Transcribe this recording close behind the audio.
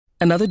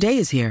Another day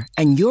is here,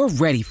 and you're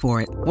ready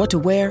for it. What to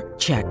wear?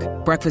 Check.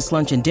 Breakfast,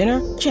 lunch, and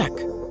dinner? Check.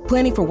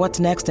 Planning for what's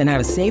next and how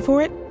to save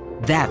for it?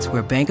 That's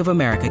where Bank of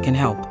America can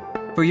help.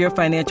 For your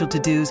financial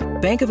to-dos,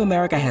 Bank of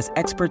America has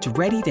experts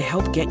ready to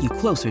help get you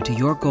closer to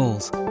your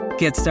goals.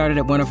 Get started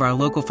at one of our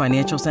local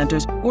financial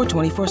centers or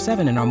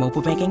 24/7 in our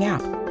mobile banking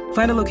app.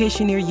 Find a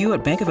location near you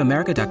at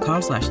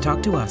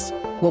bankofamerica.com/talktous.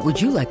 What would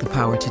you like the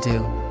power to do?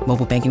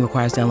 Mobile banking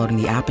requires downloading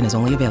the app and is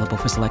only available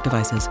for select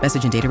devices.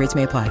 Message and data rates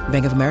may apply.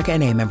 Bank of America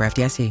N.A., member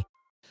FDIC.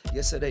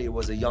 Yesterday it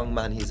was a young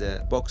man, he's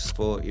a box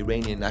for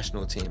Iranian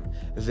national team,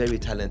 a very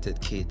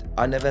talented kid.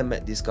 I never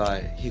met this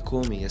guy. He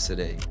called me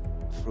yesterday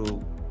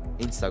through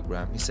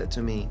Instagram. He said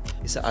to me,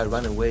 I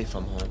ran away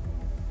from home.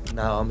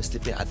 Now I'm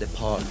sleeping at the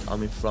park,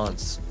 I'm in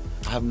France.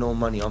 I have no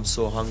money, I'm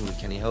so hungry,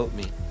 can you help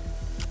me?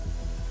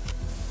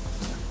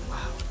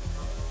 Wow,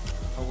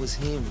 that was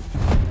him.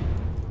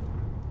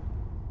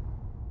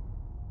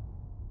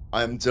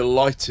 I am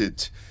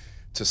delighted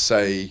to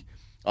say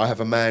I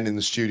have a man in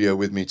the studio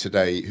with me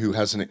today who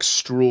has an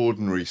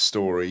extraordinary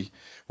story.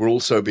 We'll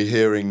also be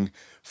hearing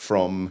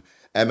from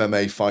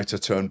MMA fighter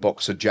turned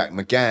boxer Jack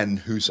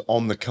McGann, who's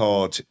on the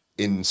card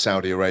in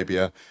Saudi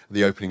Arabia,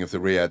 the opening of the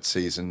Riyadh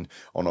season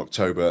on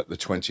October the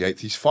 28th.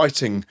 He's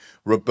fighting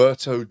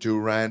Roberto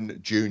Duran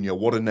Jr.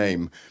 What a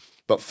name.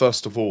 But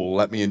first of all,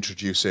 let me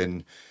introduce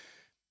in.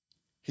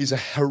 He's a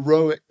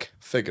heroic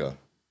figure.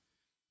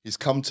 He's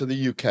come to the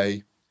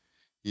UK.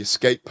 He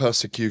escaped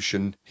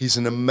persecution. He's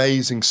an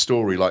amazing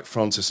story, like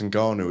Francis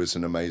Ngannou is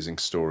an amazing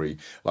story,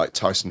 like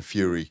Tyson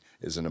Fury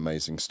is an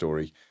amazing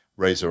story.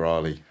 Reza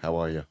Ali, how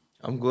are you?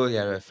 I'm good,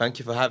 Gareth. Thank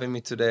you for having me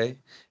today.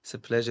 It's a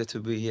pleasure to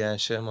be here and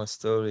share my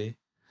story.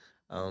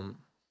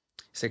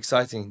 It's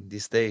exciting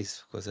these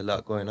days because there's a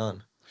lot going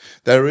on.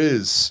 There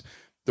is.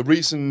 The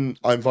reason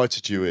I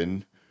invited you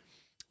in,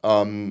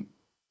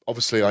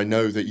 obviously I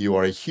know that you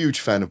are a huge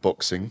fan of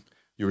boxing.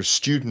 You're a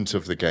student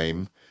of the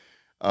game.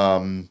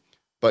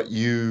 But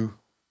you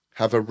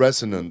have a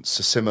resonance,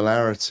 a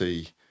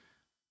similarity,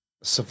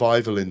 a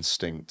survival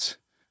instinct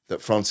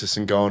that Francis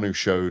Ngannou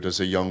showed as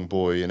a young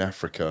boy in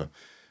Africa,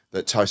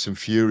 that Tyson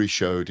Fury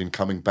showed in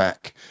coming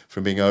back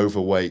from being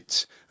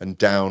overweight and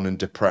down and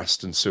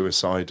depressed and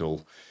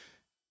suicidal.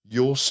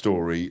 Your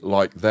story,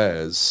 like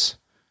theirs,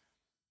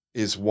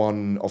 is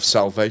one of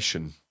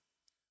salvation,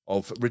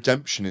 of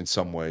redemption in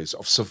some ways,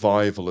 of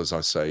survival, as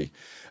I say.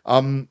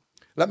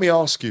 Let me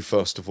ask you,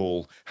 first of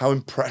all, how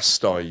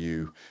impressed are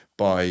you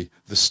by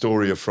the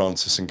story of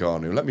Francis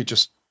Ngannou? Let me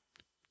just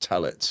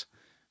tell it.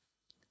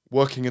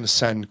 Working in a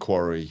sand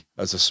quarry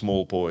as a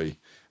small boy,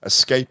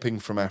 escaping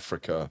from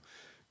Africa,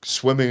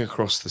 swimming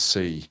across the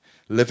sea,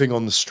 living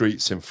on the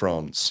streets in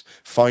France,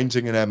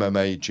 finding an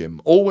MMA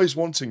gym, always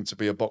wanting to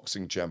be a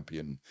boxing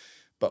champion.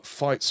 But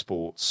fight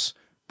sports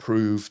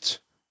proved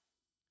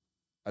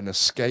an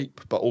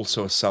escape, but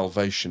also a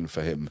salvation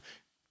for him.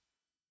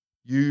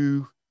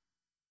 You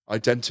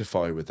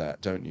identify with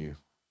that, don't you?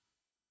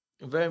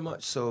 Very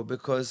much so,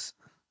 because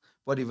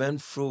what he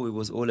went through, it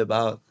was all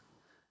about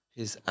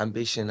his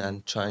ambition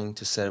and trying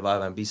to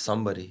survive and be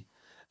somebody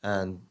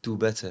and do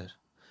better.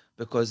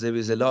 Because there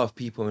is a lot of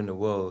people in the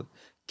world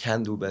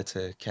can do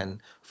better, can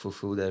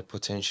fulfill their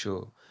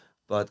potential,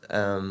 but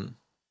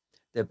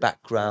their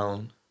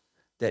background,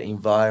 their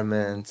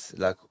environment,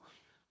 like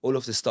all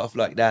of the stuff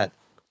like that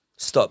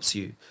stops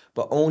you.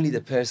 But only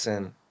the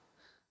person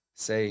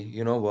say,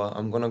 you know what,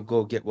 I'm gonna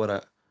go get what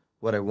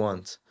I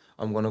want.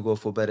 I'm gonna go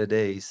for better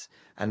days,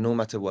 and no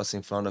matter what's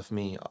in front of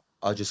me,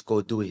 I'll just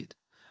go do it.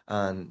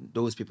 And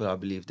those people, I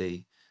believe,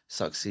 they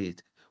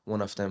succeed.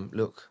 One of them,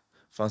 look,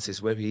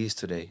 Francis, where he is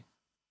today,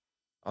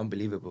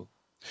 unbelievable.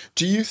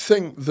 Do you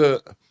think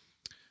that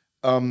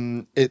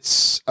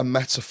it's a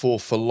metaphor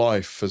for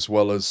life as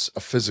well as a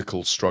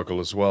physical struggle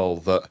as well,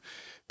 that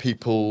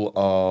people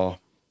are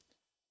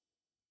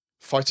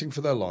fighting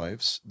for their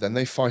lives, then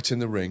they fight in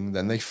the ring,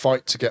 then they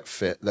fight to get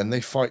fit, then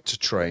they fight to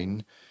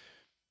train,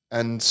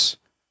 and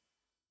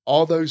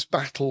are those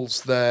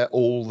battles there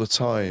all the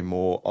time,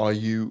 or are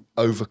you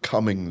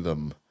overcoming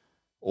them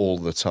all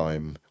the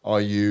time?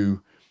 Do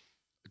you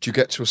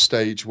get to a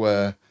stage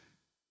where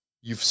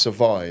you've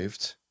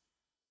survived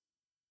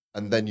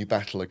and then you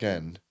battle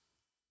again?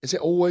 Is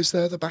it always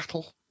there, the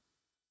battle?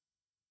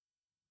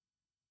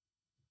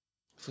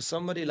 For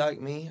somebody like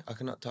me, I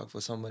cannot talk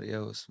for somebody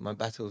else. My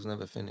battle's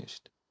never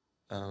finished.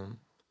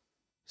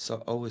 So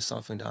always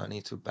something that I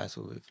need to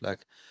battle with.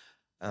 Like,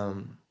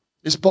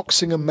 is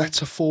boxing a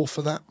metaphor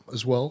for that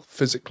as well,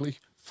 physically?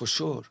 For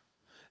sure.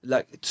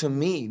 Like, to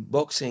me,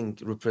 boxing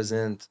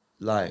represents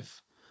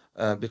life,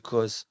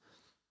 because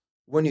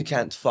when you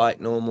can't fight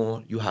no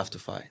more, you have to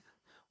fight.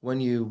 When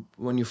you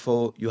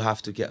fall, you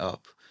have to get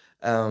up.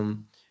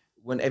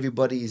 When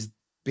everybody is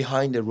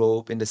behind the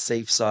rope in the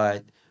safe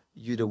side,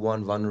 you're the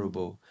one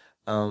vulnerable.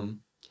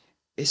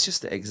 It's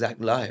just the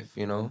exact life,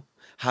 you know.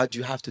 How do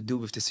you have to deal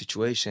with the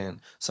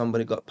situation?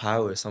 Somebody got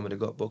power, somebody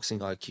got boxing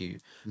IQ,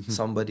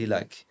 somebody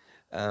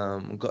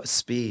got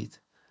speed,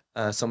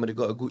 somebody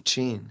got a good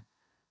chin.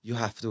 You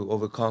have to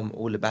overcome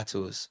all the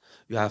battles.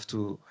 You have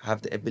to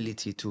have the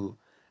ability to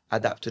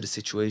adapt to the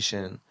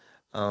situation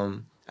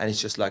And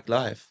it's just like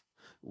life.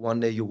 One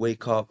day you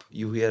wake up,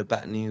 you hear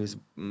bad news.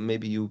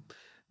 Maybe you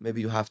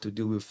have to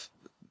do with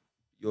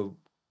your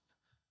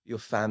your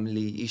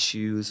family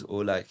issues,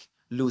 or like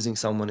losing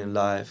someone in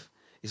life.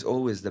 It's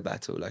always the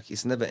battle. Like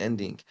it's never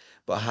ending.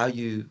 But how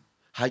you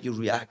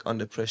react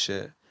under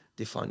pressure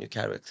define your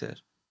character.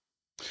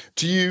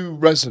 Do you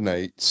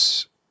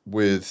resonate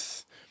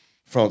with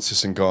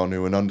Francis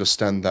Ngannou and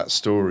understand that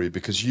story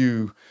because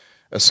you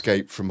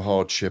escaped from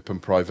hardship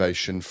and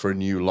privation for a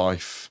new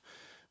life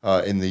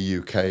in the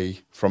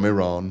UK from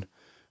Iran?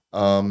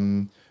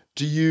 Um,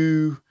 do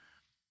you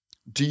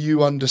do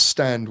you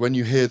understand when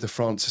you hear the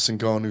Francis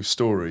Ngannou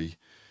story?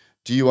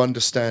 Do you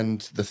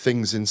understand the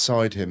things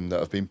inside him that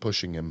have been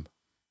pushing him?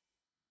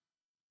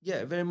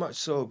 Yeah, very much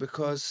so,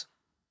 because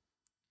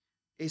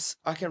it's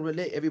I can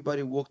relate.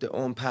 Everybody walk their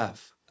own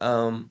path.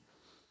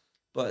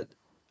 But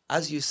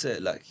as you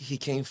said, like he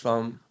came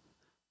from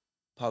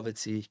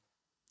poverty,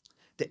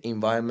 the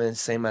environment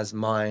same as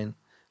mine.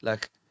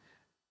 Like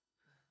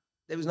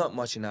there was not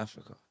much in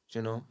Africa,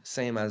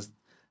 same as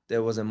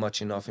there wasn't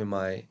much enough in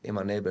my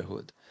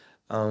neighborhood.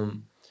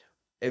 Um,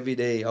 every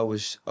day I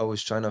was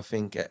trying to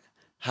think,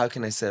 how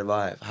can I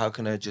survive? How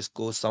can I just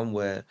go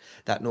somewhere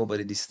that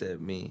nobody disturb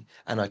me,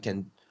 and I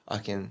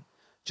can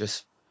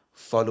just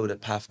follow the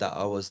path that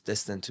I was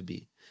destined to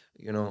be.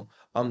 You know,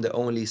 I'm the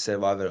only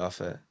survivor of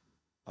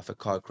a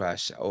car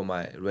crash. All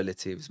my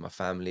relatives, my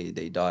family,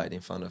 they died in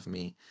front of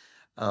me.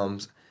 Um,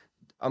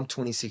 I'm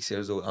 26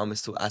 years old. I'm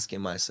still asking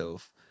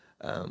myself,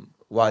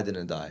 why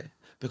didn't I die?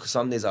 Because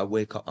some days I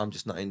wake up, I'm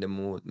just not in the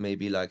mood.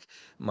 Maybe like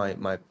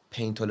my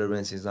pain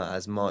tolerance is not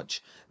as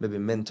much. Maybe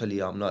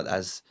mentally I'm not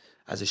as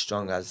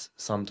strong as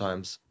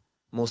sometimes,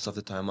 most of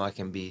the time I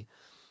can be.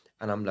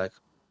 And I'm like,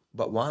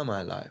 but why am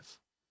I alive?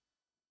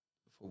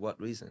 For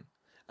what reason?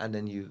 And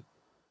then you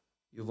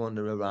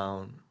wander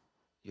around,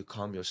 you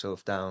calm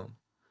yourself down,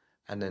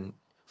 and then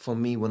for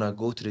me, when I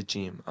go to the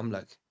gym, I'm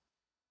like,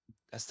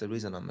 that's the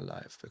reason I'm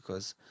alive,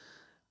 because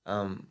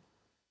um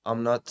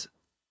I'm not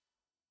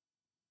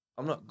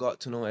I'm not got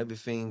to know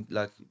everything.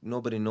 Like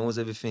nobody knows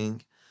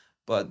everything,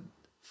 but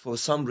for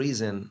some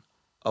reason,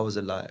 I was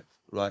alive.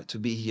 Right, to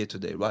be here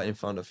today, right in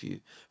front of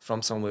you,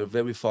 from somewhere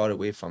very far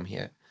away from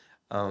here.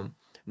 Um,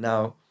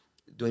 Now,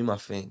 doing my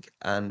thing,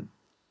 and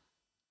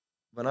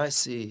when I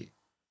see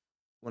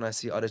when I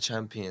see other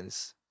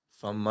champions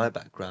from my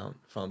background,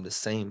 from the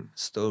same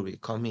story,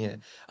 come here,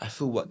 I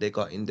feel what they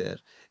got in their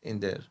in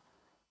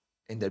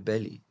their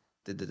belly,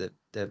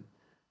 the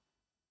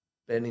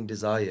burning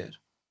desire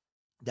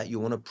that you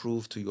want to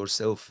prove to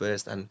yourself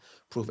first and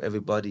prove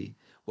everybody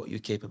what you're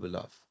capable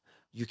of.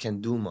 You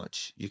can do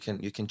much. You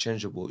can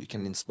change the world. You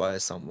can inspire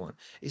someone.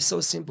 It's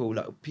so simple.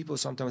 Like people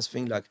sometimes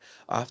think like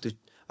I have to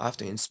I have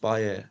to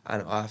inspire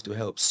and I have to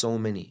help so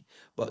many,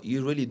 but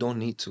you really don't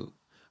need to.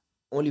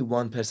 Only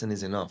one person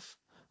is enough,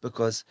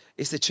 because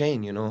it's a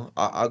chain.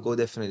 I'll go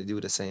definitely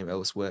do the same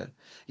elsewhere.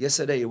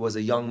 Yesterday it was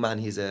a young man.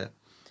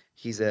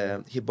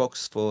 He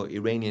boxed for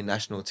Iranian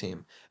national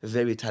team. A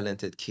very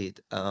talented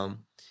kid.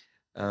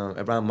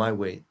 Around my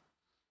weight.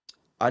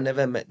 I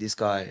never met this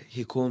guy.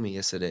 He called me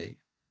yesterday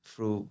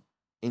through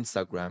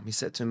Instagram. He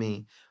said to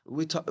me,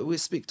 we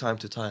speak time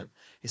to time.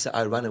 He said,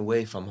 I ran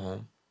away from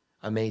home.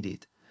 I made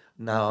it.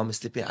 Now I'm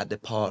sleeping at the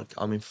park.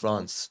 I'm in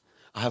France.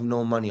 I have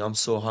no money. I'm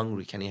so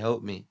hungry. Can you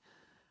help me?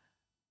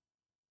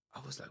 I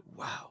was like,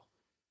 wow.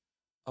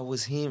 I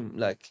was him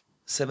like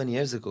 7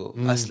 years ago.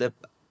 Mm.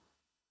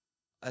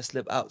 I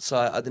slept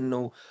outside. I didn't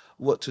know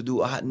what to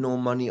do. I had no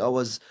money. I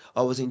was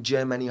in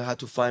Germany. I had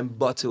to find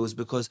bottles,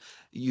 because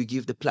you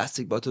give the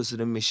plastic bottles to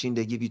the machine,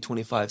 they give you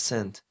 25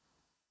 cents.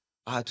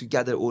 I had to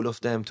gather all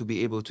of them to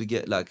be able to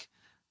get like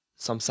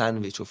some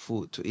sandwich or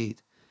food to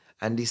eat.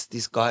 And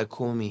this guy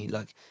called me,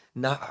 like,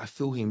 now I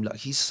feel him, like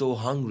he's so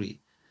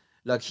hungry.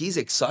 Like he's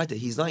excited.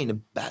 He's not in a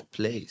bad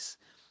place.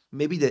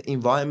 Maybe the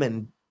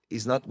environment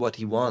is not what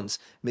he wants.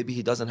 Maybe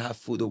he doesn't have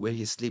food or where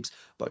he sleeps.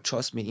 But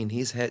trust me, in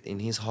his head, in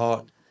his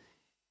heart,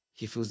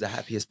 he feels the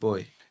happiest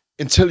boy.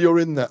 Until you're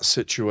in that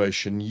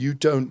situation, you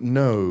don't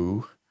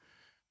know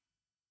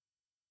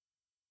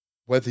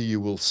whether you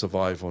will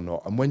survive or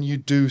not. And when you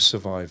do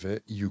survive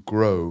it, you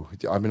grow.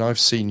 I mean, I've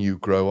seen you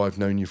grow. I've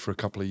known you for a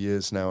couple of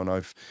years now, and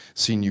I've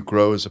seen you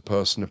grow as a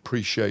person,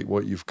 appreciate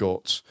what you've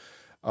got.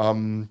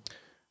 Um,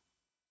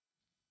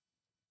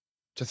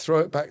 to throw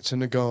it back to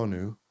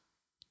Ngannou,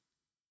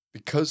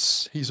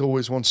 because he's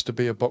always wants to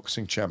be a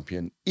boxing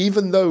champion,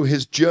 even though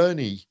his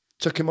journey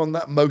took him on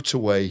that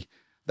motorway,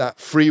 that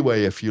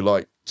freeway, if you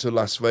like, to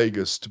Las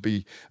Vegas to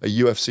be a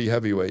UFC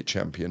heavyweight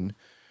champion,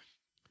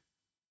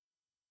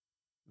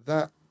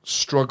 that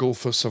struggle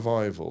for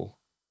survival,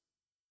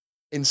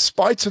 in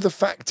spite of the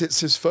fact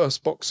it's his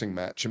first boxing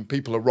match and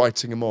people are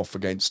writing him off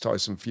against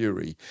Tyson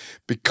Fury,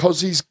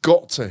 because he's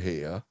got to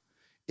here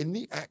in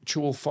the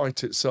actual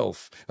fight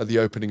itself at the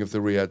opening of the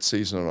Riyadh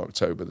season on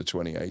October the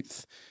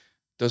 28th,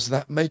 does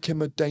that make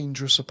him a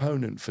dangerous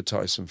opponent for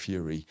Tyson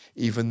Fury,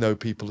 even though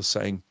people are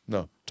saying,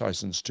 no,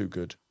 Tyson's too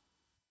good?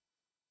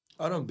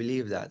 I don't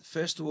believe that.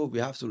 First of all, we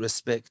have to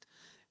respect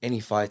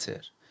any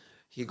fighter.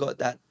 He got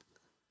that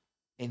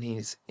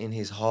in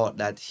his heart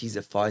that he's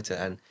a fighter,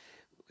 and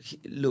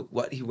look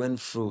what he went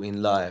through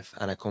in life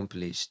and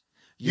accomplished.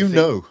 You You think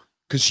know,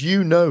 because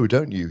you know,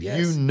 don't you? You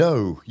yes,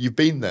 know, you've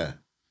been there.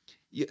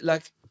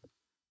 like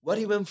what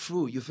he went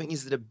through. You think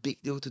is it a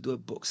big deal to do a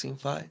boxing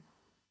fight?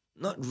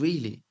 Not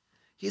really.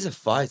 He's a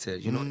fighter,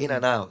 you know, in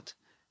and out.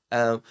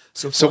 So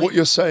So for what him,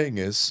 you're saying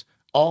is,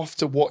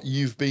 after what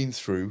you've been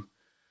through,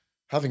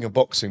 having a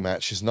boxing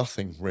match is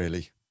nothing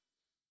really.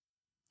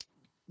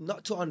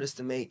 not to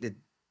underestimate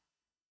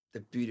the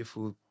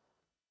beautiful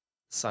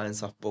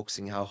science of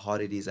boxing, how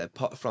hard it is.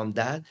 Apart from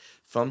that,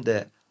 from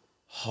the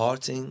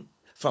hearting,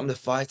 from the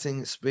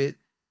fighting spirit,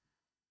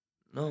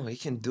 no, he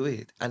can do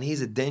it. And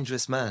he's a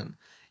dangerous man.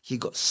 He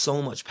got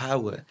so much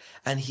power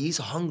and he's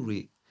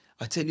hungry.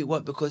 I tell you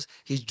what, because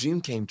his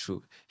dream came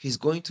true. He's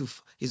going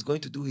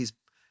to do his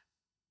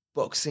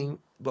boxing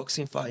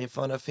fight in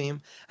front of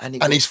him, and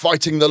And he's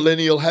fighting the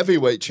lineal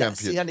heavyweight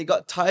that's it, champion. and he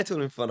got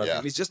title in front of Yeah.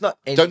 him. It's just not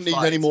any Don't need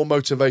fight. any more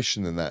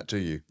motivation than that, do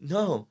you?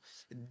 No,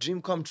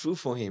 dream come true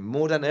for him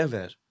more than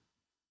ever.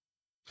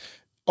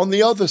 On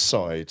the other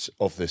side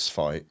of this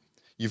fight,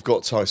 you've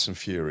got Tyson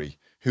Fury,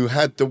 who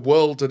had the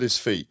world at his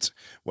feet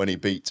when he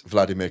beat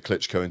Vladimir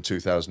Klitschko in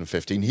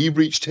 2015. He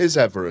reached his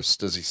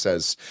Everest, as he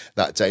says,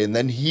 that day, and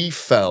then he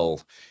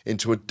fell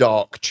into a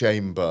dark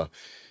chamber,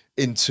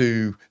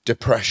 into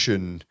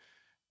depression,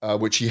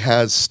 which he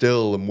has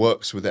still and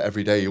works with it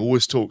every day. He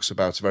always talks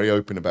about it, very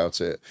open about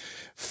it.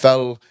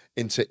 Fell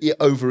into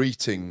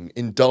overeating,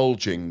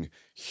 indulging,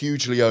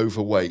 hugely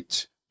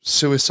overweight,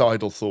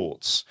 suicidal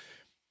thoughts.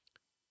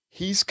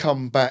 He's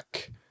come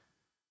back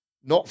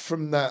not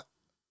from that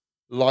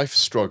life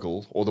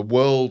struggle or the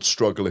world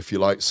struggle, if you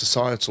like,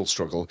 societal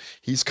struggle.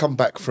 He's come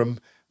back from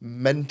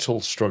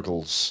mental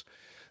struggles.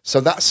 So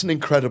that's an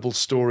incredible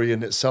story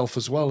in itself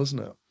as well, isn't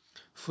it?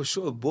 For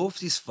sure, both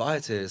these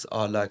fighters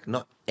are like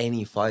not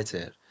any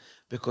fighter,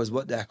 because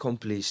what they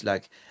accomplish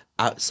like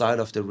outside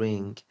of the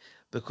ring,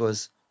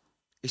 because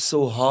it's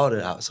so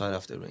harder outside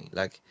of the ring.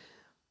 Like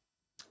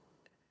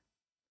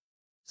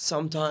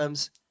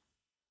sometimes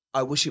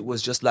I wish it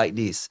was just like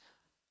this.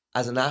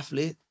 As an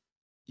athlete,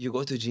 you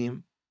go to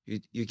gym,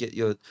 you get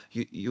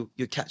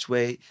you catch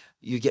weight,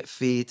 you get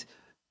fit,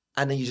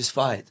 and then you just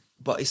fight.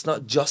 But it's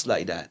not just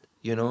like that,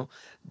 you know.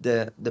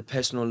 The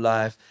personal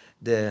life,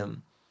 the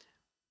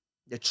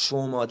the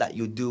trauma that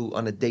you do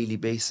on a daily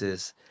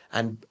basis,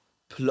 and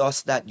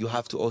plus that you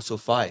have to also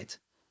fight,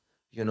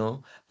 you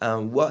know.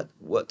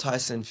 What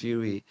Tyson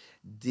Fury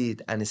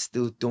did and is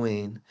still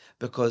doing,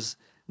 because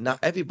now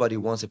everybody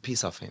wants a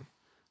piece of him.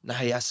 Now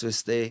he has to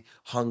stay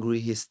hungry.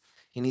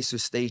 He needs to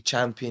stay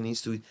champion. He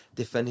needs to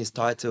defend his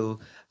title.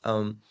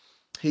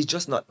 He's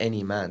just not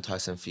any man,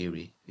 Tyson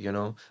Fury. You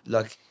know,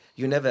 like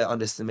you never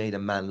underestimate a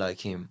man like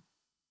him.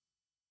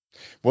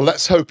 Well,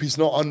 let's hope he's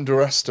not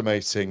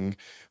underestimating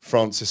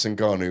Francis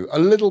Ngannou. A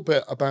little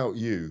bit about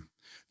you.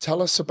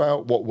 Tell us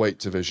about what weight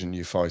division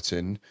you fight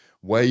in,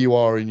 where you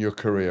are in your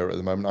career at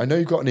the moment. I know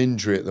you've got an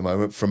injury at the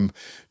moment from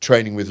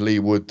training with Lee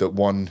Wood that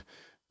won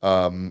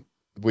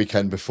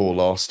weekend before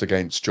last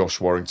against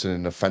Josh Warrington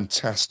in a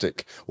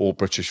fantastic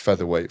all-British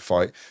featherweight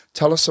fight.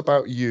 Tell us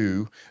about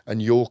you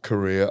and your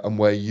career and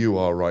where you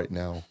are right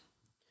now.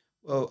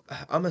 Well,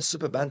 I'm a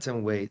super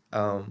bantamweight,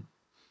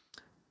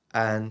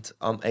 and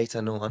I'm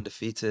 8-0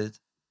 undefeated.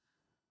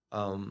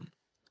 Um,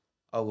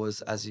 I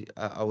was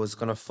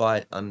gonna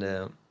fight on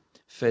the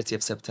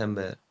 30th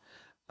September.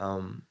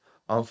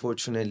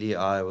 Unfortunately,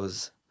 I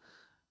was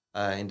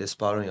in the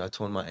sparring. I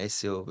torn my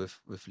ACL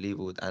with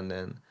Leewood, and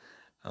then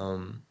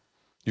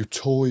You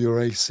tore your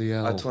I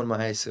ACL. torn my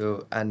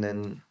ACL, and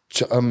then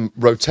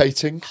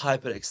Rotating?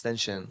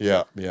 hyperextension.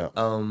 Yeah, yeah.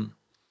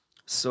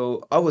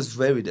 So I was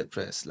very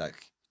depressed.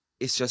 Like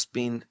it's just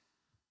been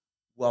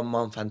 1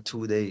 month and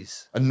 2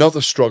 days.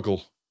 Another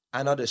struggle.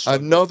 Another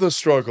struggle. Another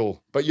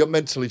struggle, but you're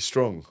mentally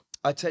strong.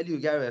 I tell you,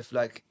 Gareth,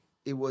 like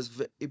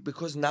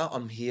because now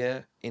I'm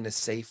here in a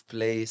safe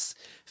place.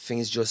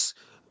 Things just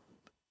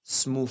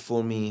smooth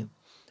for me,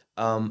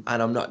 and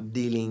I'm not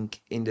dealing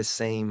in the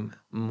same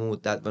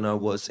mood that when I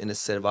was in a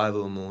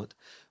survival mode.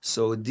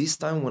 So this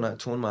time when I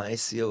torn my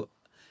ACL,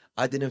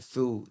 I didn't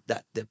feel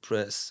that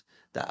depressed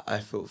that I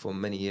felt for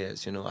many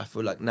years. You know, I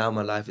feel like now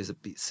my life is a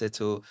bit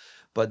settled,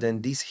 but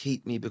then this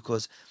hit me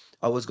because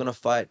I was gonna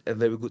fight a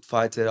very good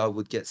fighter. I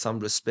would get some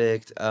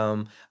respect.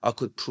 I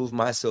could prove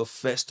myself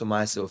first to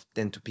myself,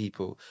 then to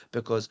people,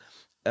 because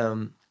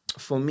um,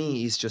 for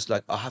me, it's just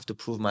like I have to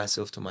prove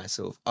myself to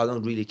myself. I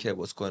don't really care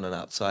what's going on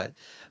outside,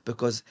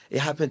 because it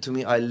happened to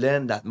me. I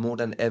learned that more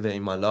than ever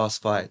in my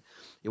last fight.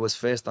 It was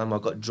first time I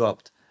got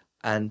dropped,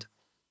 and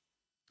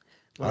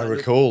when I look-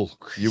 recall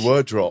you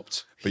were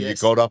dropped, but you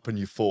Yes. got up and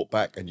you fought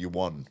back and you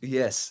won.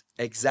 Yes,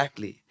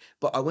 exactly.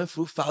 But I went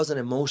through thousand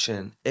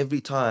emotion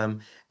every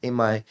time in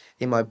my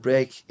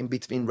break in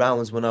between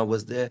rounds when I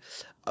was there.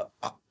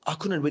 I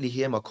couldn't really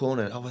hear my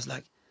corner. I was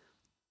like,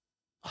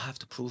 I have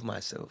to prove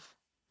myself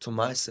to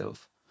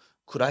myself.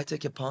 Could I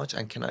take a punch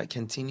and can I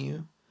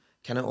continue?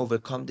 Can I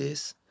overcome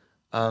this?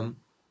 Um,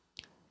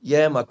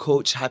 Yeah, my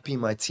coach happy,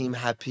 my team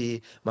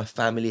happy, my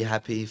family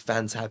happy,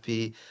 fans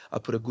happy. I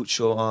put a good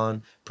show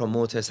on,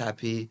 promoters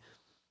happy.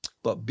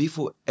 But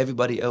before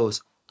everybody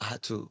else, I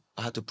had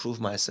to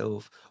prove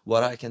myself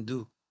what I can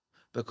do,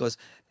 because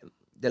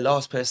the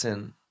last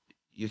person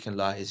you can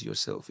lie is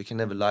yourself. You can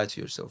never lie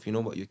to yourself. You know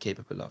what you're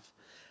capable of.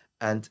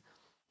 And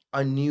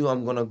I knew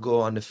I'm gonna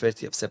go on the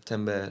 30th of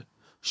September,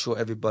 show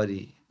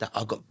everybody that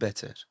I got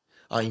better.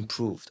 I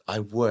improved.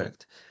 I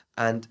worked.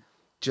 And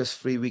just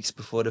 3 weeks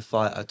before the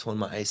fight, I torn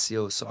my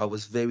ACL, so I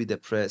was very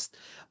depressed.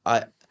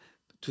 I,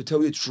 to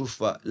tell you the truth,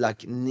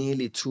 like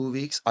nearly 2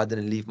 weeks, I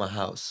didn't leave my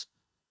house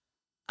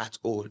at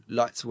all.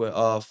 Lights were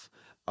off.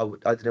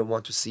 I didn't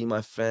want to see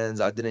my friends.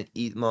 I didn't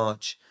eat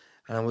much,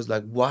 and I was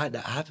like, why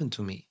that happened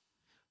to me?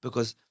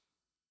 Because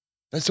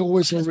There's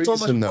always I a had so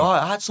much reason, though. why.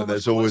 I had so But much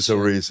there's always a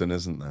question. reason,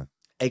 isn't there?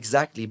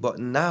 Exactly. But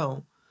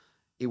now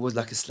it was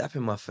like a slap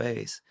in my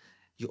face.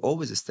 You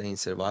always stay in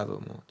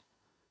survival mode.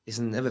 It's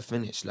never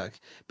finished. Like,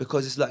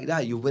 because it's like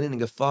that. You're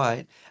winning a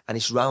fight and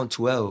it's round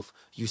 12.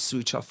 You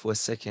switch off for a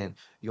second.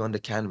 You're on the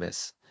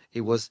canvas.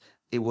 It was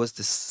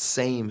the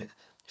same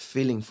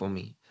feeling for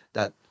me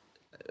that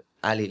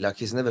Ali,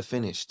 like, it's never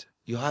finished.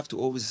 You have to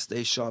always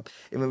stay sharp,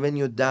 even when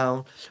you're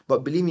down.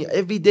 But believe me,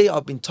 every day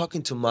I've been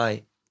talking to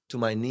my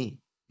knee.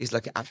 It's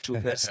like an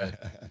actual person.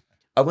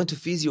 I went to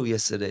physio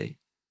yesterday.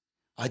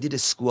 I did a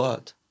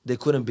squat. They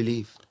couldn't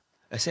believe.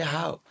 I said,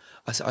 how?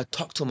 I said, I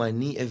talk to my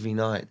knee every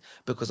night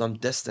because I'm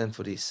destined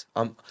for this.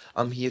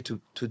 I'm here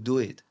to do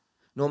it.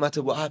 No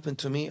matter what happened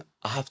to me,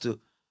 I have to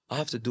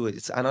do it.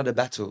 It's another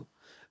battle.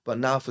 But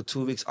now for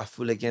 2 weeks, I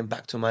feel again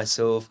back to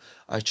myself.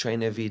 I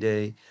train every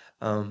day.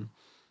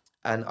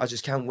 And I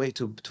just can't wait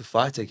to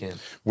fight again.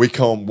 We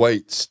can't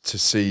wait to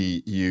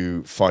see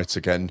you fight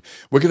again.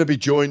 We're going to be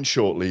joined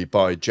shortly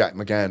by Jack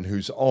McGann,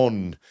 who's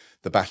on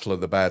the Battle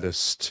of the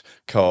Baddest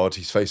card.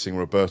 He's facing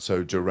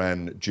Roberto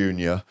Duran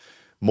Jr.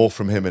 More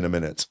from him in a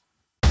minute.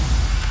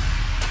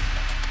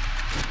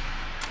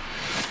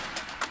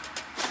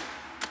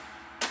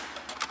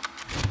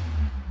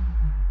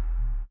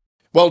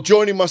 Well,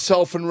 joining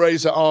myself and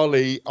Reza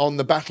Ali on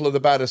the Battle of the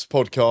Baddest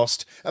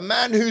podcast, a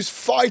man who's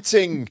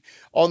fighting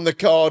on the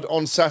card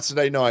on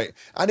Saturday night.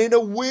 And in a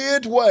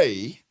weird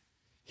way,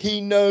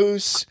 he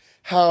knows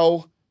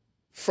how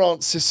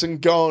Francis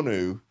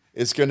Ngannou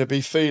is going to be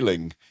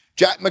feeling.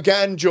 Jack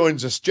McGann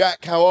joins us.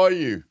 Jack, how are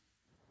you?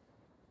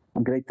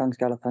 I'm great, thanks,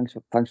 Gareth. Thanks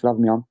for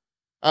having me on.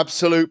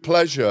 Absolute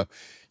pleasure.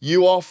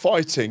 You are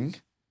fighting.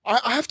 I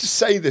have to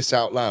say this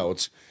out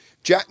loud.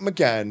 Jack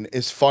McGann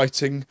is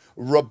fighting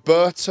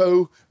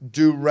Roberto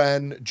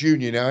Duran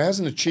Jr. Now, he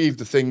hasn't achieved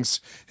the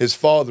things his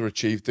father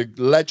achieved, the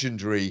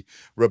legendary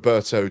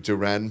Roberto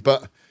Duran,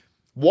 but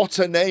what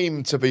a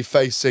name to be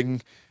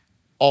facing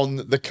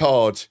on the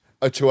card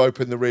to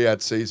open the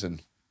Riyadh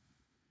season.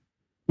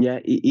 Yeah,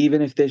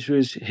 even if this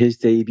was his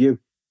debut,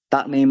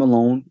 that name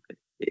alone,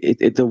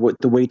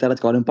 the weight that it's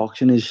got in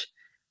boxing is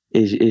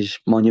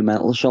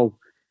monumental. So,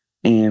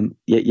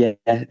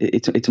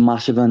 it's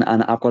massive, and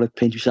I've got to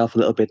pinch myself a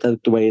little bit the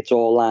way it's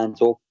all lined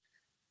up.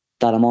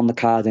 That I'm on the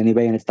card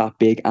anyway, and it's that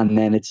big, and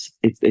then it's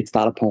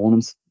that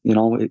opponent. You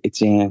know,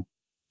 it's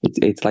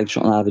like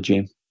something out of a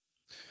dream.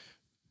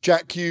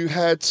 Jack, you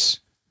had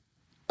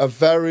a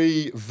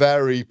very,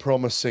 very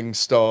promising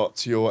start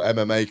to your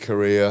MMA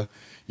career.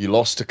 You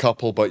lost a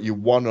couple, but you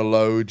won a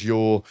load.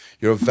 You're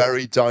a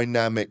very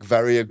dynamic,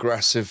 very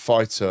aggressive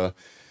fighter.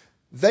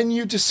 Then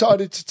you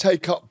decided to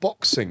take up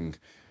boxing.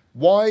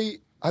 Why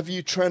have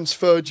you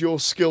transferred your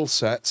skill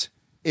set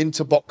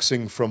into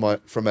boxing from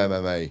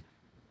MMA?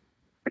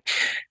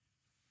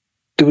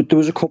 There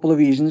was a couple of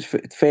reasons.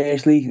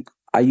 Firstly,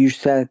 I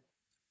used to,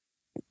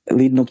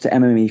 leading up to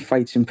MMA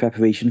fights in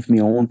preparation for my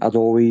own, I'd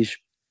always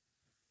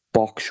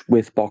box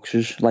with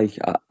boxers. Like,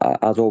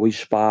 I'd always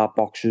spar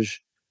boxers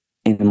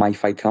in my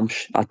fight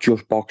camps at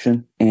just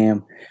boxing. I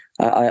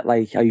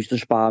used to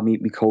spar me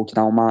coach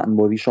now, Martin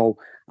Murray, so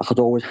I could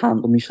always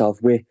handle myself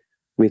with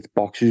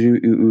boxers who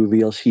were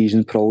real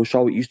seasoned pros.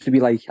 So it used to be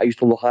like, I used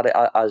to look at it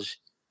as,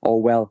 oh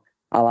well,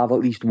 I'll have at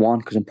least one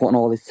because I'm putting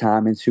all this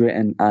time into it,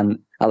 and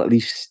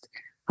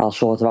I'll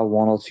sort of have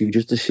one or two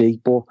just to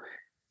see. But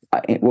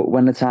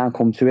when the time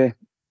come to it,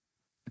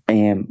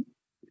 my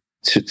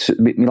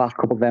last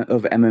couple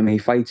of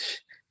MMA fights,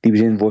 he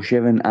was in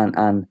Russia, and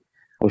I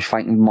was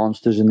fighting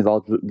monsters, and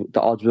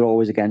the odds were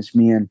always against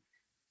me. And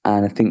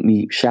I think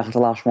me second to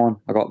last one,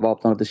 I got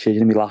robbed on a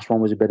decision, and my last one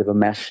was a bit of a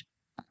mess.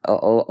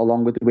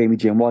 Along with the way my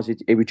gym was,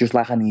 it was just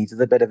like I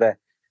needed a bit of a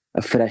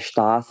fresh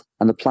start.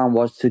 And the plan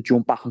was to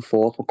jump back and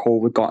forth, but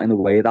COVID got in the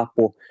way of that.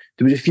 But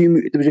there was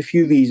a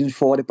few reasons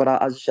for it. But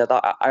as I said,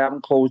 I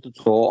haven't closed the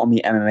door on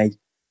the MMA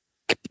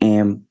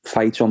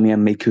fights, on my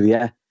MMA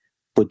career.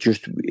 But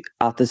just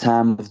at the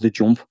time of the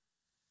jump,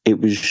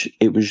 it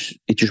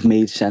just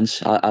made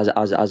sense, as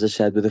I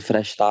said, with a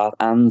fresh start.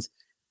 And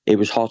it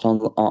was hot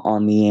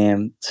on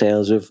the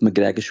tails of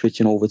McGregor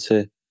switching over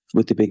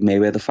with the big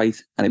Mayweather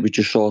fight, and it was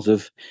just sort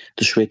of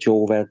the switch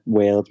over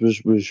world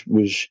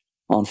was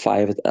on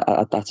fire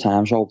at that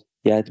time. So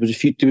yeah, there was a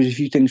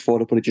few things for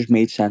it, but it just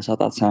made sense at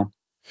that time.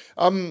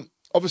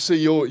 obviously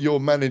you're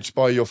managed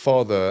by your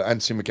father,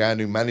 Anthony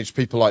Ngannou, who managed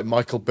people like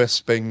Michael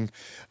Bisping,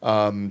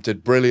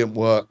 did brilliant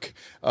work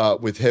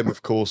with him,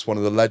 of course, one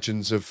of the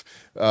legends of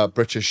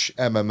British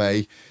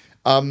MMA.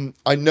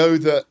 I know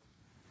that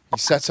he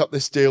set up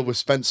this deal with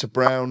Spencer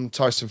Brown,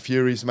 Tyson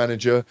Fury's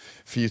manager,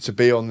 for you to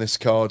be on this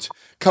card.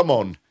 Come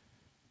on,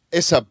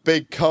 it's a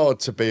big card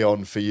to be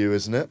on for you,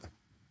 isn't it?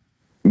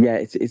 Yeah,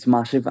 it's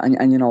massive,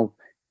 and you know,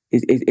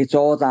 it's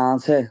all down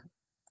to,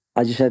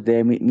 as you said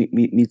there,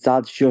 me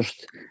dad's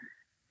just.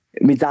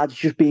 My dad's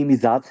just being my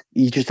dad.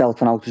 He's just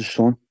helping out his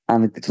son,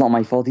 and it's not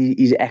my fault.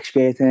 He's an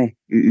expert in it.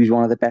 He's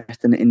one of the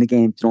best in the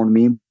game. Do you know what I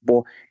mean?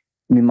 But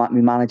my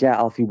manager,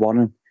 Alfie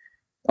Warren,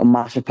 a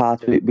massive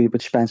part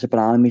with Spencer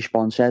Brown and my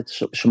sponsor,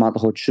 Samantha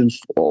Hutchins,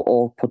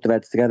 all put the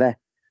heads together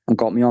and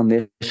got me on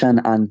this.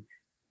 And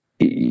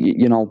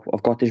you know,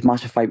 I've got this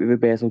massive fight with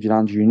Roberto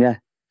Duran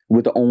Jr.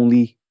 with the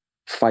only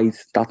fight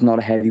that's not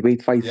a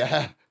heavyweight fight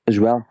as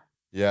well.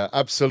 Yeah,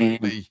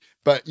 absolutely.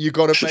 But you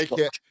got to make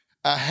it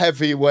a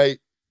heavyweight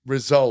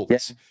result. Yeah.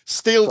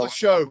 Steal the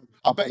show.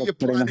 I bet you're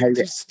planning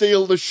to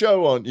steal the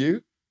show, aren't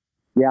you?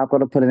 Yeah, I've got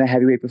to put in a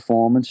heavyweight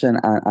performance and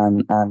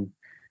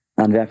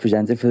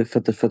represent it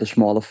for the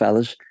smaller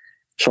fellas.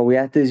 So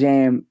yeah, there's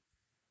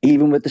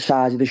even with the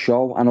size of the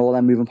show and all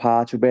them moving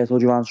parts, Roberto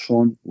Duran's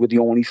son with the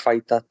only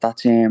fight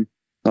that's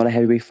not a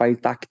heavyweight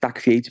fight, that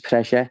creates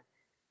pressure,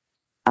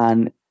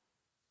 and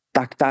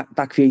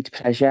that creates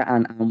pressure,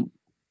 and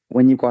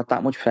when you've got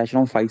that much pressure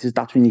on fighters,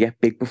 that's when you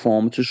get big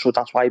performances. So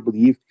that's why I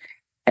believe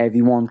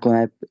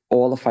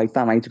all the fights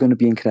that night are going to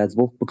be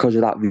incredible because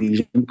of that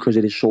reason, because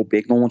it is so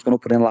big. No one's going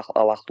to put in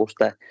a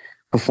lackluster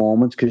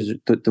performance because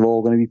they're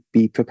all going to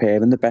be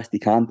preparing the best they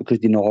can because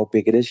they know how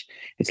big it is.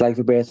 It's like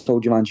Roberto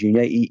Duran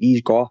Jr.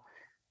 He's got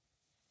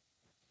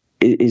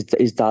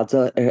his dad's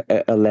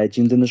a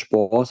legend in the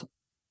sport.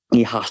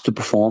 He has to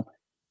perform.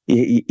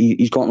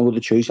 He's got no other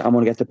choice. I'm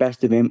going to get the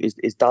best of him.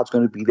 His dad's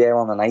going to be there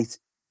on the night,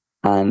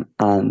 and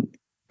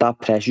that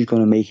pressure is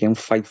going to make him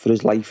fight for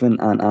his life,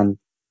 and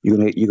you're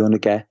gonna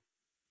get.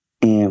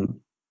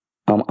 I'm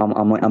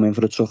in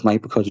for a tough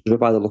night because of it,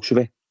 by the looks of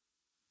it.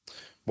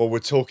 Well, we're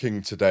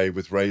talking today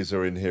with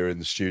Razor in here in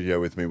the studio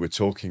with me. We're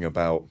talking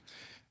about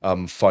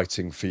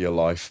fighting for your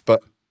life,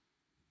 but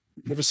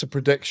give us a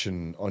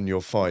prediction on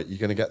your fight. You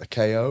going to get the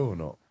KO or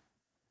not?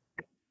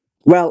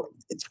 Well,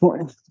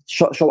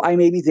 so I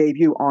made my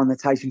debut on the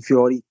Tyson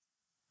Fury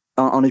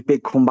on his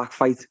big comeback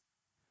fight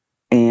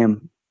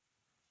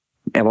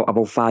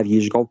about 5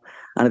 years ago,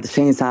 and at the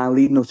same time,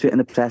 leading up to it in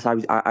the press, I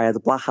had a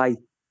black eye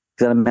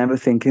because I remember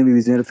thinking we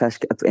was doing the press,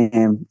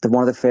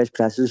 one of the first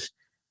presses.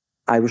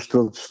 I was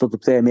stood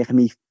up there making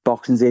me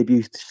boxing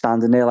debut,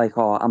 standing there like,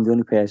 oh, I'm the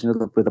only person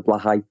with a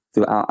black eye.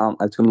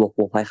 It's going to look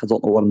like I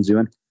don't know what I'm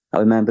doing. I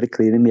remember it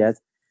clear in my head,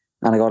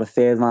 and I got a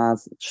third round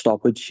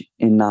stoppage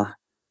in that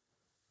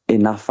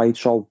fight.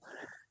 So,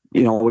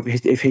 you know,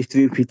 if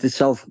history repeats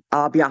itself,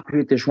 I'll be happy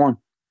with this one.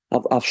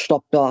 I've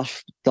stopped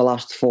the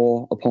last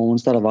 4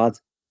 opponents that I've had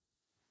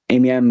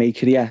in my MMA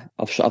career.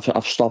 I've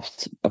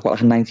stopped. I've got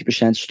like a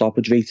 90%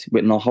 stoppage rate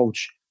with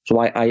knockouts. So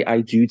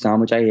I do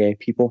damage. I hurt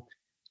people.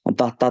 And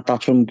that's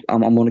what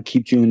I'm going to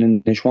keep doing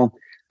in this one.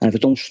 And if I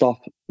don't stop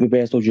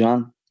Roberto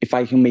Duran, if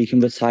I can make him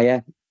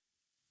retire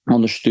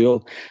on the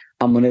stool,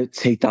 I'm going to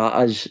take that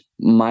as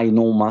my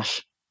no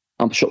mass.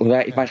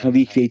 If I can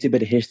recreate a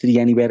bit of history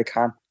anywhere I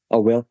can, I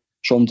will.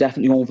 So I'm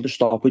definitely going for the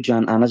stoppage.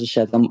 And as I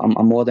said,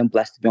 I'm more than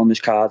blessed to be on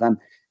this card and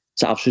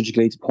to have such a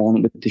great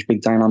opponent with this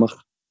big dynamic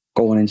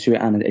going into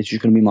it. And it's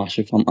just going to be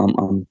massive.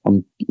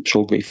 I'm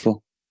so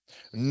grateful.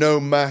 No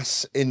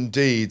mass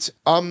indeed.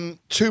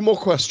 2 more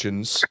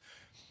questions.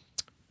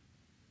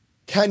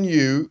 Can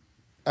you,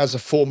 as a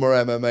former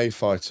MMA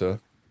fighter,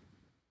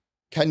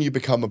 can you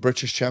become a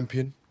British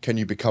champion? Can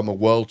you become a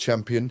world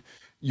champion?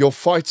 You're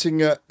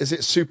fighting at, is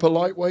it super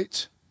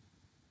lightweight?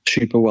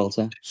 Super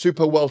welter.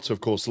 Super welter,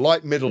 of course.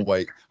 Light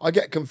middleweight. I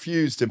get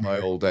confused in my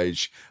old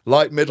age.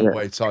 Light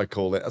middleweight, I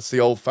call it. That's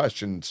the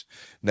old-fashioned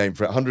name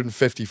for it.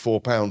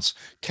 154 pounds.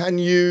 Can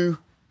you...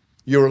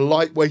 You're a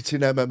lightweight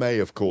in MMA,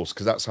 of course,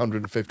 because that's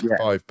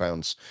 155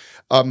 pounds.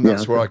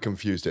 That's where I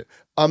confused it.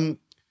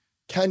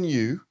 Can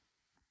you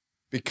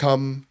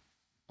become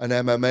an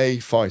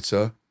MMA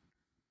fighter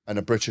and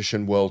a British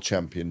and world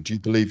champion? Do you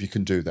believe you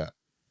can do that?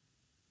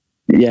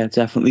 Yeah,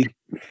 definitely,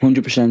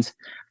 100%.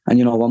 And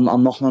you know,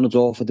 I'm knocking on the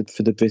door for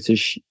the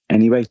British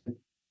anyway.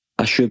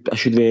 I should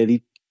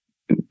really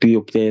be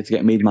up there to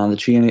get made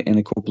mandatory in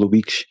a couple of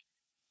weeks,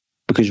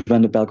 because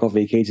when the belt got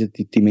vacated,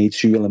 they made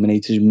 2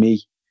 eliminators: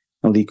 me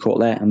and Lee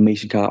Cutler, and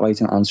Mason Cartwright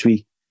and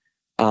Ansui.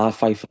 Our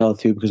fight fell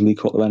through because Lee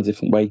Cutler went a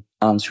different way.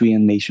 Ansui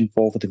and Mason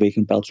fought for the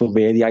vacant belt. So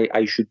really,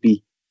 I should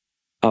be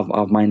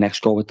have my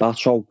next go with that.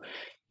 So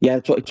yeah,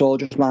 it's all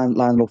just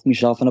lining up for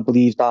myself, and I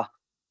believe that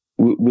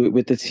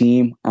with the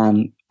team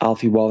and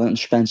Alfie Warren and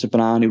Spencer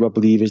Brown, who I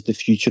believe is the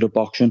future of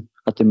boxing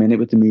at the minute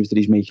with the moves that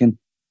he's making,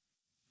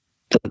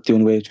 the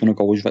only way it's going to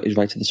go is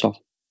right to the top.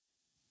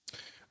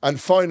 And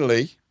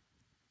finally,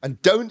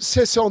 and don't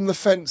sit on the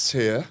fence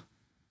here,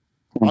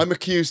 I'm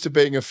accused of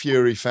being a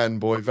Fury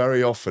fanboy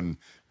very often,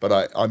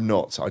 but I'm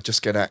not. I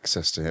just get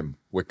access to him.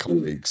 We're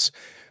colleagues.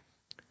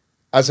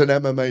 As an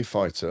MMA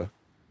fighter,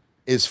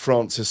 is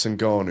Francis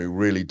Ngannou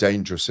really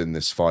dangerous in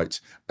this fight?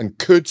 And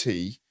could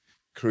he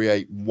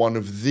create one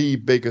of the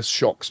biggest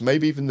shocks,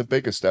 maybe even the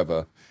biggest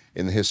ever,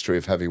 in the history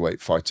of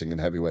heavyweight fighting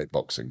and heavyweight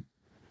boxing?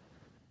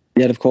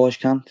 Yeah, of course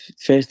you can.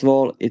 First of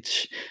all,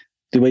 it's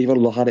the way you've got to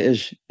look at it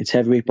is it's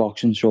heavyweight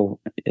boxing, so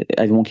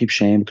everyone keeps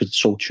saying because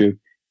it's so true.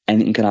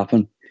 Anything can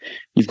happen.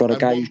 You've got a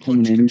guy who's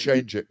coming in. Can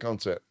change it,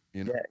 can't it?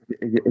 You know?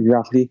 Yeah,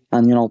 exactly.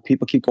 And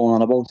people keep going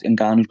on about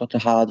Ngannou's got the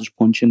hardest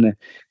punch in the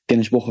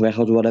Guinness Book of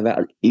Records or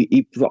whatever.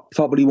 He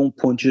probably won't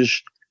punch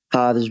as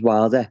hard as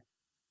Wilder,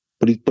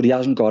 but he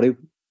hasn't got to.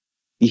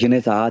 He can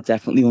hit hard,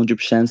 definitely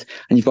 100%.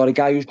 And you've got a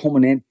guy who's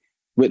coming in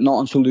with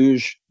nothing to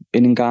lose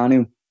in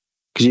Ngannou.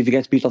 Because if he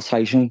gets beat off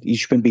Tyson,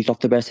 he's been beat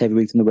off the best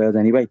heavyweight in the world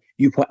anyway.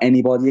 You put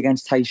anybody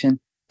against Tyson,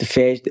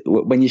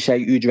 when you say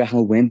who do you reckon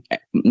will win,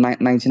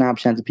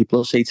 99% of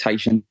people say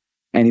Tyson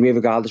anyway,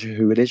 regardless of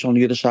who it is on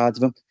the other side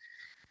of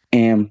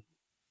him.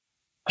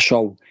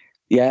 So,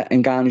 yeah,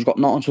 Ngannou's got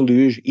nothing to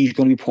lose. He's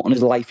going to be putting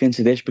his life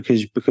into this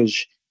because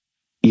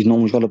he's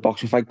known he's got a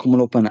boxing fight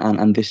coming up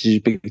and this is a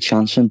big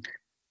chance. And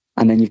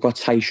then you've got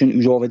Tyson,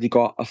 who's already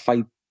got a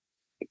fight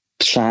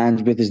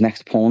signed with his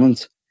next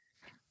opponent.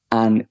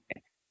 And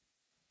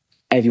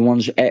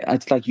everyone's,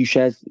 it's like you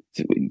said,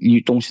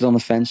 you don't sit on the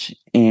fence.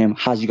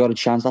 Has he got a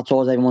chance? That's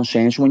all everyone's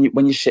saying. So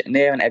when you're sitting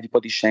there and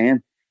everybody's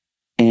saying,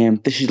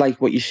 this is like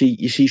what you see.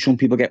 You see some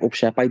people get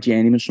upset by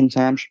journeymen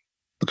sometimes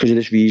because of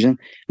this reason.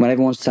 When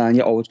everyone's telling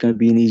you, oh, it's going to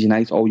be an easy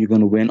night, oh, you're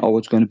going to win, oh,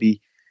 it's going to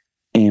be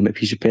a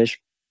piece of piss.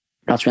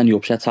 That's when the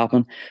upsets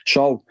happen.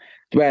 So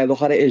the way I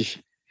look at it is,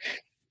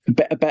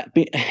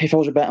 if I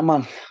was a betting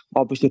man,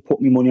 obviously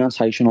put my money on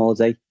Tyson all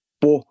day.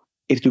 But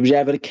if there was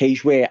ever a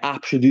case where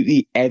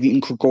absolutely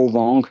everything could go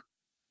wrong,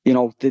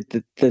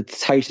 the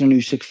Tyson and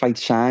Usyk fight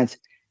side,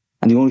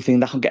 and the only thing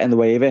that can get in the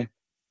way of it,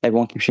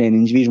 everyone keeps saying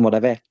injuries and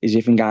whatever, is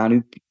if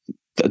Ngannou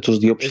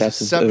does the upset.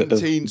 It's a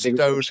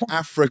 17-stone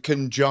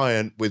African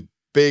giant with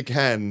big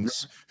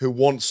hands who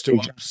wants to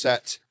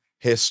upset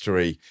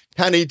history.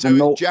 Can he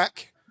do it,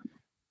 Jack?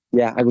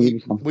 Yeah, I believe he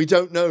can. We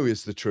don't know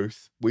is the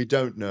truth. We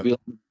don't know.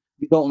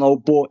 We don't know,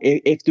 but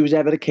if there was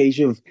ever a case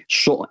of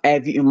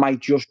everything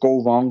might just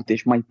go wrong,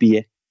 this might be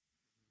it.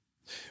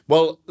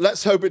 Well,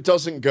 let's hope it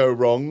doesn't go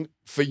wrong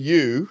for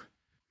you.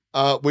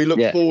 We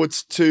look forward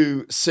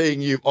to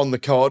seeing you on the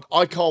card.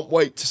 I can't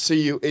wait to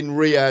see you in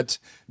Riyadh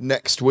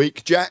next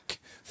week. Jack,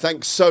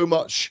 thanks so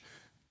much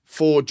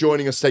for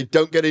joining us today.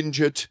 Don't get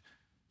injured.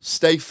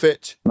 Stay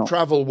fit.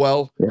 Travel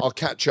well. Yeah. I'll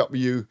catch up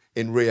with you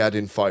in Riyadh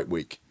in Fight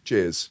Week.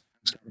 Cheers.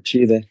 See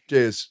you there.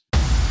 Cheers.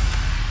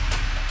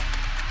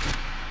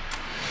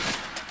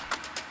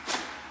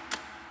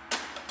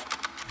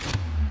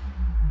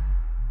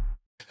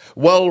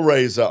 Well,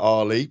 Reza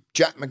Ali,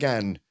 Jack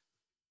McGann,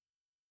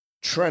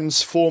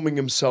 transforming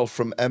himself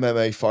from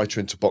MMA fighter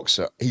into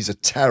boxer. He's a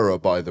terror,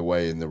 by the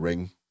way, in the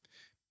ring.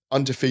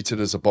 Undefeated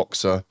as a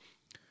boxer.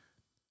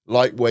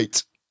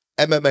 Lightweight,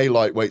 MMA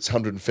lightweight's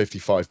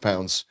 155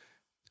 pounds.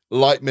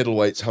 Light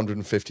middleweight's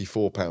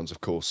 154 pounds, of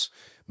course.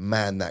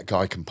 Man, that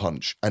guy can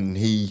punch. And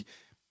he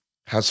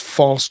has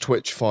fast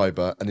twitch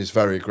fiber and is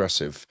very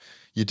aggressive.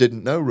 You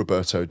didn't know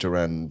Roberto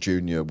Duran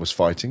Jr. was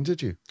fighting,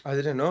 did you? I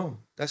didn't know.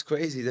 That's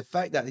crazy. The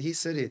fact that he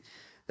said it,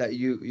 that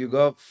you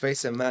go up,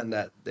 face a man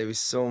that there is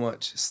so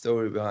much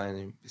story behind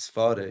him, his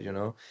father,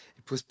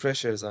 it puts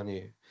pressures on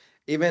you.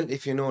 Even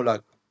if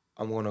like,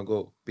 I'm going to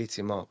go beat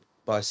him up,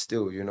 but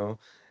still,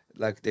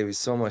 like there is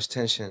so much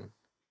tension.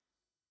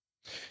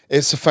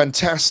 It's a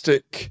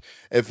fantastic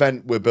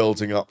event we're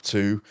building up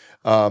to.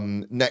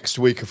 Next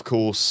week, of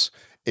course,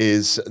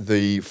 is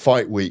the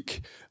fight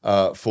week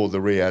for the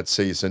Riyadh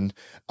season.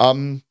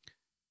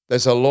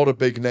 There's a lot of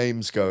big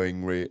names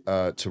going to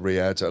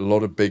Riyadh, a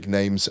lot of big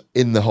names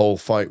in the whole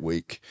fight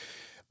week.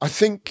 I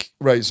think,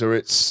 Reza,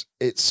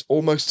 it's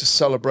almost a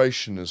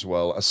celebration as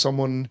well. As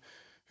someone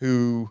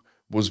who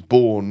was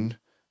born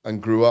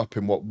and grew up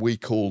in what we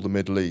call the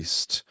Middle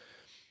East,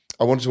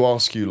 I wanted to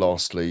ask you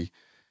lastly,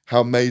 how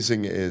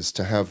amazing it is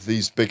to have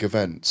these big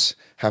events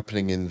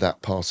happening in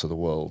that part of the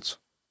world.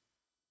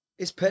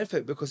 It's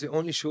perfect because it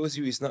only shows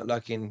you it's not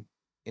like in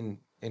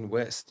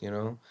West,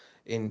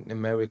 in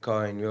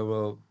America, in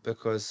Europe.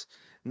 Because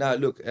now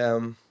look,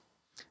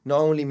 not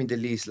only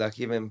Middle East, like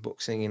even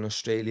boxing in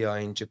Australia,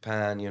 in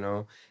Japan,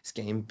 it's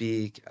getting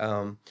big.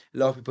 A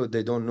lot of people,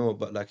 they don't know,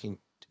 but like in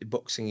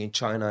boxing in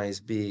China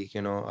is big.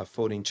 I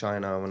fought in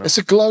China. It's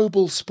a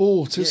global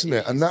sport, isn't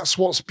it? And that's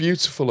what's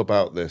beautiful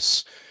about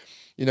this.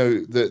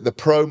 The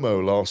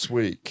promo last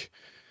week,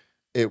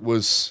 it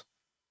was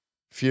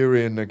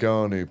Fury and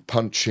Ngannou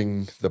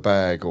punching the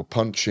bag or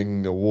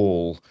punching the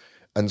wall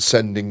and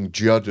sending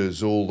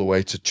judders all the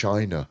way to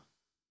China,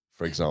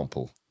 for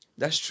example.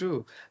 That's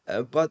true.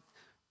 But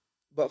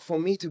for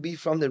me to be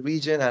from the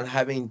region and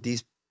having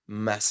these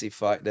massive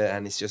fight there,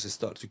 and it's just a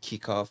start to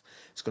kick off.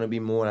 It's gonna be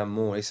more and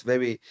more. It's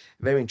very,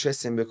 very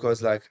interesting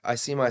because like I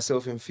see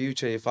myself in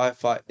future if I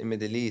fight in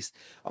Middle East.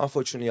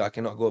 Unfortunately, I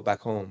cannot go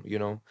back home, you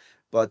know,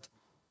 but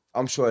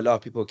I'm sure a lot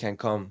of people can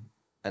come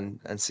and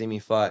see me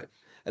fight.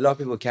 A lot of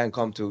people can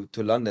come to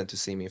London to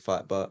see me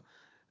fight, but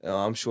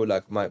I'm sure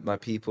like my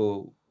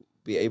people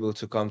be able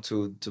to come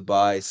to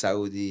Dubai,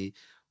 Saudi,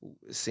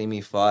 see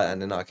me fight,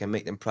 and then I can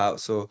make them proud.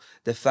 So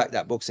the fact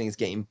that boxing is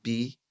getting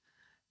B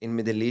in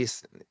Middle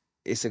East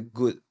is a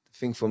good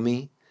thing for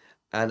me,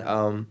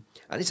 and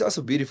it's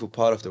also a beautiful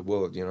part of the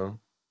world, you know.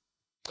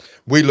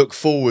 We look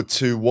forward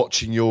to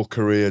watching your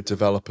career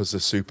develop as a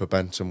super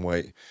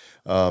bantamweight.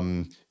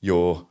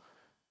 Your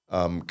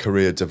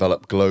career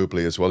develop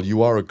globally as well.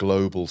 You are a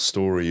global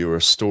story. You're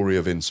a story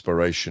of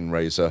inspiration,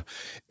 Razor.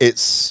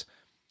 It's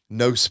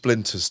no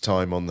splinters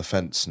time on the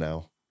fence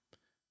now.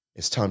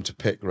 It's time to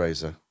pick,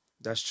 Razor.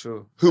 That's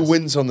true. Who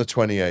wins on the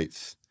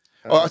 28th?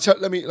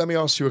 Let me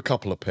ask you a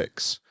couple of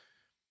picks.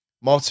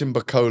 Martin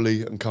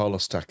Bakole and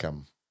Carlos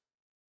Takam.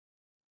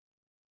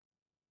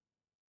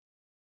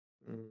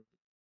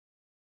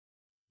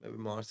 Maybe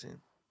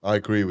Martin. I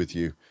agree with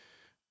you.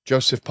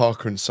 Joseph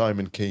Parker and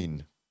Simon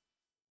Keane.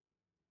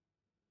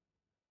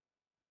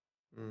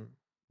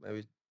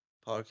 Maybe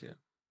Parker.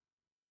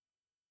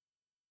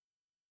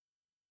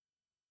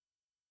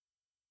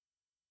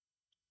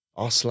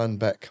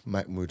 Arslanbek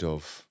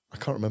Makhmudov. I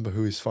can't remember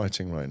who he's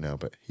fighting right now,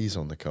 but he's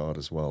on the card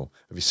as well.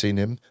 Have you seen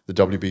him? The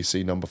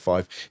WBC number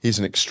 5. He's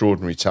an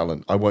extraordinary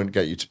talent. I won't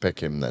get you to pick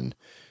him then.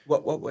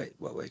 What weight?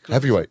 What weight?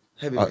 Heavyweight.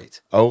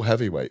 Heavyweight.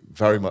 Heavyweight.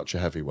 Very much a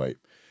heavyweight.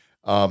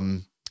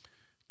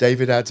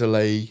 David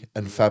Adelaide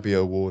and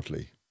Fabio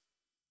Wardley.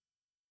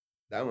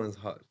 That one's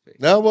hard to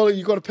pick. No, well,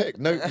 you got to pick.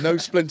 No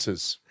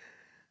splinters.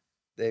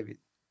 David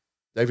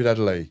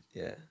Adelaide.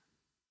 Yeah.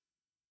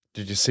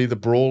 Did you see the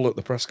brawl at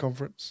the press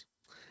conference?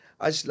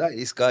 I just like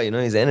this guy, you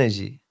know, his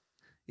energy.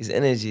 His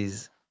energy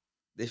is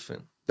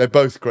different. They're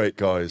both great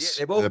guys.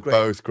 Yeah, they're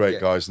both great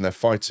guys, and they're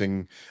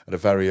fighting at a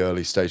very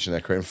early stage in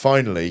their career. And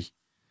finally,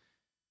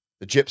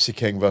 the Gypsy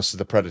King versus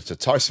the Predator,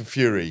 Tyson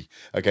Fury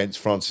against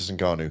Francis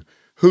Ngannou.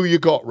 Who you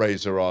got,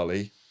 Razor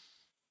Ali?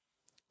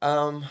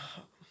 I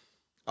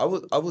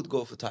would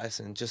go for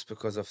Tyson just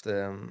because of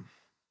the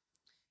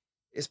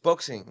it's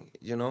boxing,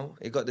 you know.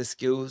 He got the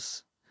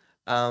skills.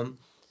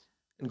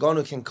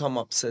 Ngannou can come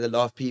upset a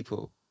lot of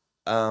people.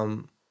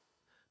 But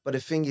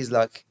the thing is,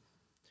 like,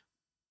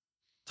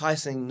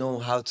 Tyson know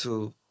how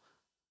to.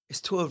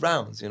 It's 12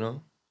 rounds, you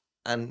know,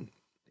 and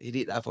he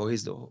did that for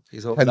his whole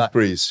 10 life.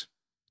 threes.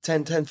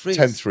 10 threes.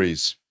 10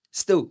 threes.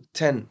 Still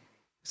 10.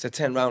 It's a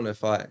 10-rounder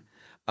fight.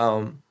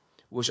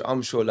 Which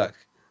I'm sure like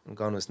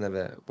Ngannou's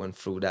never went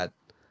through that,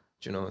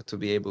 you know, to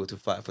be able to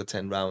fight for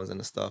 10 rounds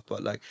and stuff.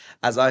 But like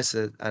as I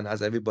said, and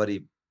as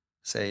everybody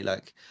say,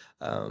 like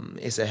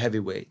it's a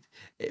heavyweight.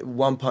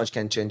 One punch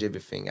can change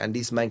everything, and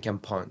this man can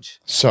punch.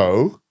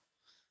 So,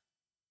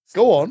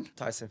 go on.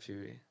 Tyson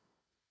Fury.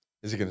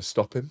 Is he going to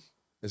stop him?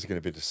 Is it going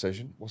to be a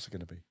decision? What's it going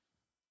to be?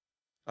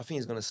 I think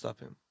he's going to stop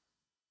him.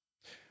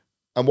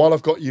 And while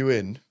I've got you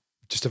in,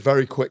 just a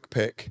very quick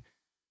pick.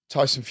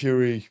 Tyson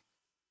Fury,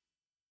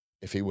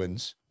 if he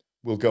wins,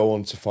 will go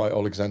on to fight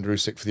Alexander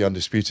Usyk for the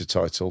undisputed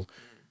title.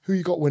 Who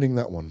you got winning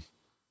that one?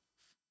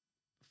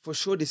 For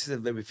sure, this is a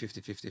very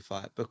 50-50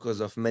 fight because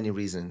of many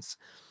reasons.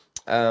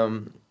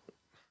 Usyk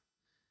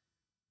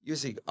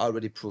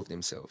already proved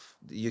himself.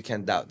 You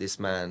can doubt this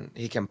man.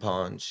 He can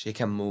punch, he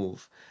can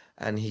move,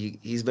 and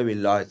he's very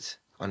light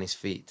on his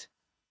feet.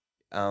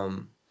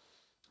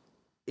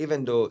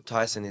 Even though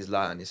Tyson is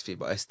light on his feet,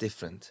 but it's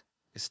different.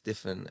 It's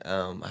different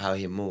how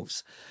he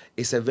moves.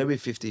 It's a very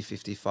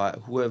 50-50 fight.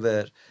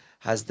 Whoever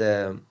has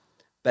the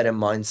better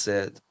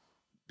mindset,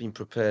 been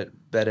prepared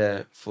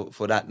better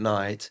for that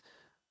night,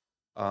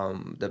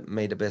 that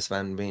made the best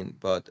man win.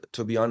 But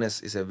to be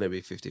honest, it's a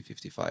very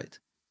 50-50 fight.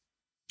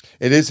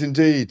 It is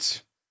indeed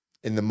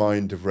in the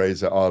mind of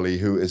Reza Ali,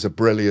 who is a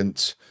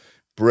brilliant,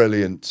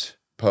 brilliant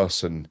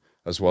person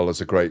as well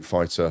as a great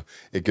fighter.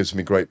 It gives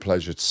me great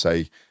pleasure to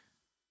say,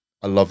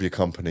 I love your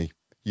company.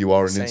 You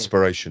are an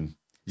inspiration.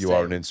 You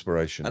are an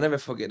inspiration. I never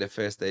forget the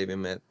first day we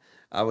met.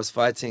 I was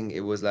fighting. It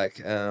was like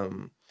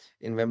in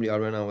Wembley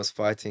Arena. I was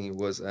fighting. It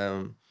was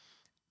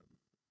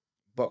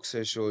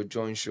boxer show,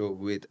 joint show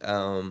with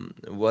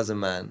Was a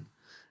Man,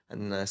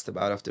 and I stepped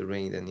out of the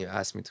ring. Then you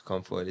asked me to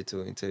come for a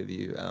little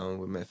interview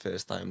with my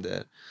first time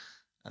there.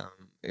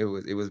 It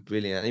was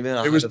brilliant. Even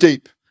it was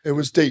deep. It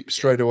was deep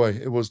straight away.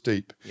 It was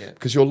deep. Yeah.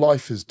 Because your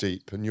life is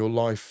deep, and your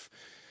life,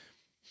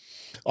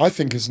 I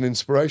think, is an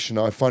inspiration.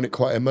 I find it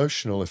quite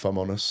emotional, if I'm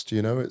honest.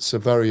 You know, it's a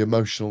very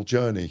emotional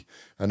journey,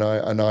 and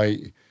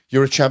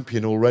you're a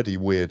champion already.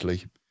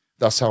 Weirdly,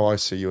 that's how I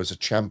see you, as a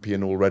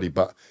champion already.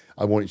 But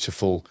I want you to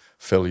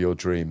fulfill your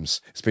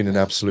dreams. It's been an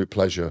absolute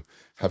pleasure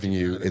having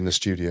you in the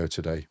studio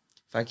today.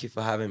 Thank you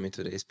for having me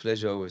today. It's a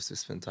pleasure always to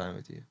spend time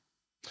with you.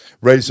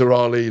 Reza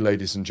Ali,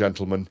 ladies and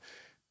gentlemen.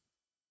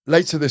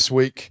 Later this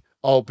week,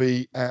 I'll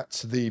be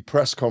at the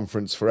press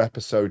conference for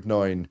episode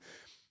 9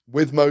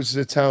 with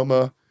Moses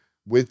Itauma,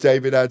 with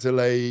David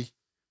Adelaide,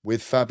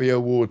 with Fabio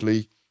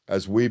Wardley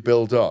as we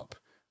build up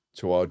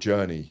to our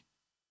journey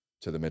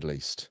to the Middle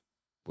East.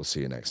 We'll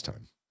see you next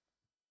time.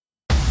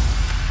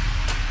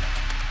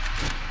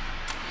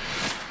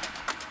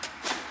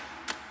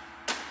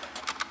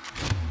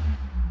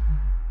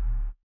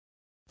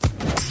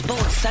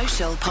 Sports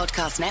Social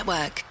Podcast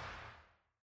Network.